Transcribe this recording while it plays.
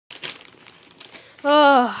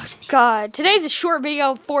Oh, God. Today's a short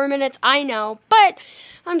video, 4 minutes, I know. But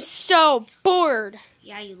I'm so bored.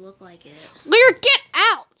 Yeah, you look like it. Lyric, get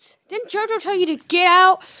out. Didn't JoJo tell you to get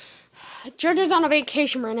out? JoJo's on a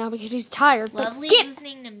vacation right now because he's tired. Lovely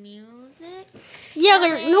listening to music? Yeah,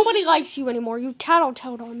 Lyric, nobody likes you anymore. You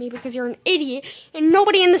tattletailed on me because you're an idiot, and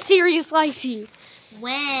nobody in the series likes you.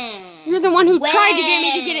 When? You're the one who tried to get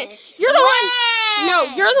me to get it. You're the one. No,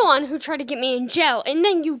 you're the one who tried to get me in jail, and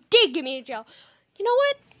then you did get me in jail. You know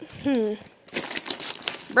what?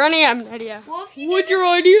 Brownie, I have an idea. Well, What's your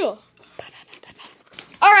idea?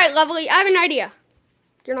 All right, Lovely, I have an idea.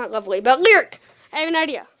 You're not Lovely, but Lyric, I have an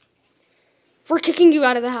idea. We're kicking you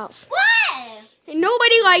out of the house. What? And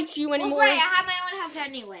nobody likes you anymore. Well, great, I have my own house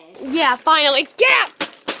anyway. Yeah, finally. Get out!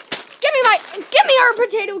 Give me our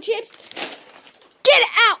potato chips. Get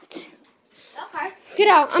out! Okay. Get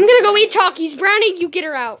out. I'm gonna go eat Talkies. Brownie, you get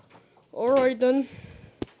her out. Alright then.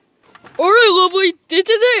 Alright, Lovely. This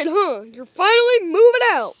is it, huh? You're finally moving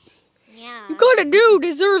out. Yeah. You kinda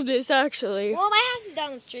deserve this, actually. Well, my house is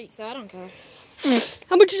down the street, so I don't care.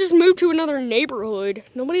 How about you just move to another neighborhood?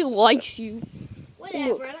 Nobody likes you. Whatever,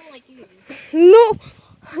 Look. I don't like you.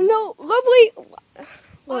 No, Lovely.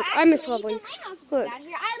 Look, I miss Lovely. You know, my house is down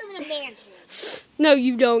here. I live in a mansion. No,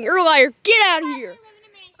 you don't. You're a liar. Get out of here. I live in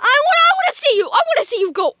a mansion. I want to see you. I want to see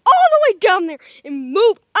you go all the way down there and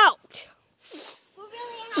move out. Well,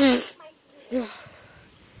 really, I have my sleep.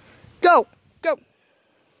 Go.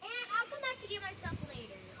 And I'll come back to get my stuff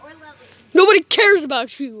later. Or Lovely. Nobody cares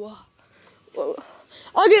about you.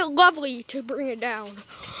 I'll get Lovely to bring it down.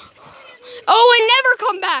 Oh, and never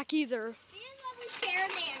come back either. Me and Lovely share a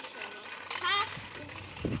mansion. Huh?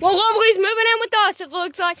 Well, Lovely's moving in with us, it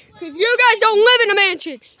looks like, because you guys don't live in a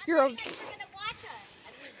mansion. You're a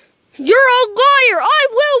liar. I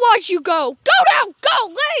will watch you go. Go down.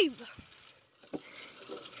 Go. Leave.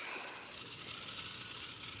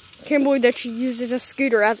 Can't believe that she uses a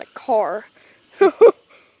scooter as a car. You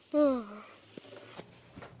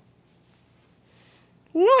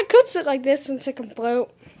know, I could sit like this and take a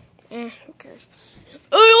float. Who cares?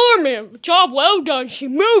 Oh, man, job well done. She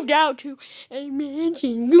moved out to a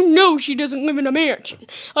mansion. You know she doesn't live in a mansion.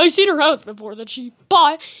 I've seen her house before that she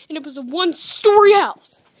bought, and it was a one-story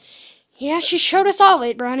house. Yeah, she showed us all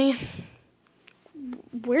it, Brownie.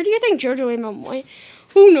 Where do you think JoJo even went?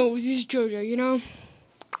 Who knows? He's JoJo, you know?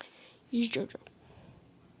 He's JoJo.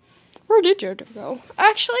 Where did JoJo go?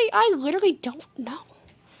 Actually, I literally don't know.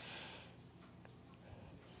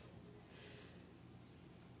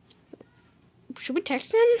 Should we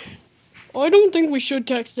text him? I don't think we should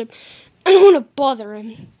text him. I don't want to bother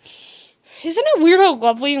him. Isn't it weird how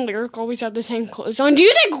Lovely and Lyric always have the same clothes on? Do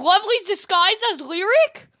you think Lovely's disguised as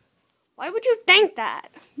Lyric? Why would you think that?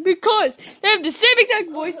 Because they have the same exact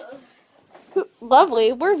voice.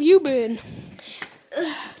 Lovely, where have you been?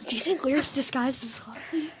 Do you think Lyric's disguised as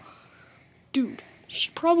Lovely? Dude, she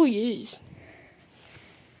probably is.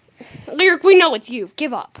 Lyric, we know it's you.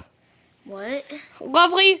 Give up. What?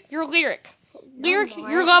 Lovely, you're Lyric. Lyric, No,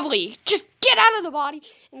 you're Lovely. Just get out of the body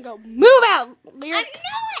and go move out, Lyric. I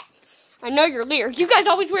know it! I know you're Lyric. You guys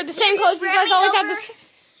always wear the same clothes. You guys always have this.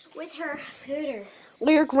 With her scooter.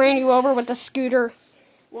 Lyric ran you over with a scooter.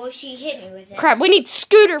 Well, she hit me with it. Crap, we need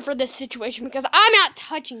Scooter for this situation because I'm not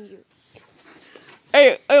touching you.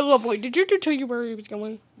 Hey, Lovely, did JoJo tell you where he was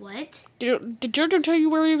going? What? Did JoJo tell you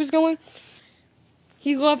where he was going?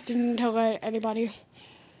 He left and didn't tell anybody.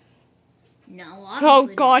 No, Oh,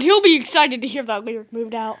 God, he'll be excited to hear that Lyric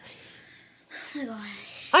moved out. Oh, my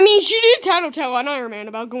gosh. I mean, she did tattletale on Iron Man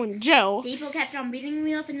about going to jail. People kept on beating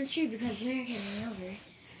me up in the street because Lyric hit me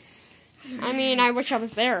over. I mean, I wish I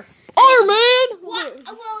was there. Iron Man! What?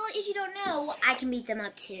 Well, if you don't know, I can beat them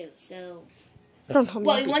up too, so... Don't tell me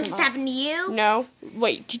What, you you want beat this them to up. happen to you? No.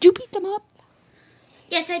 Wait, did you beat them up?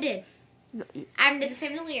 Yes, I did. No, I did the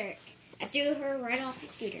same to Lyric. I threw her right off the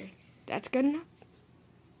scooter. that's good enough.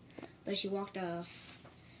 But she walked off.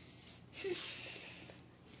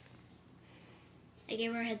 I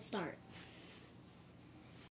gave her a head start.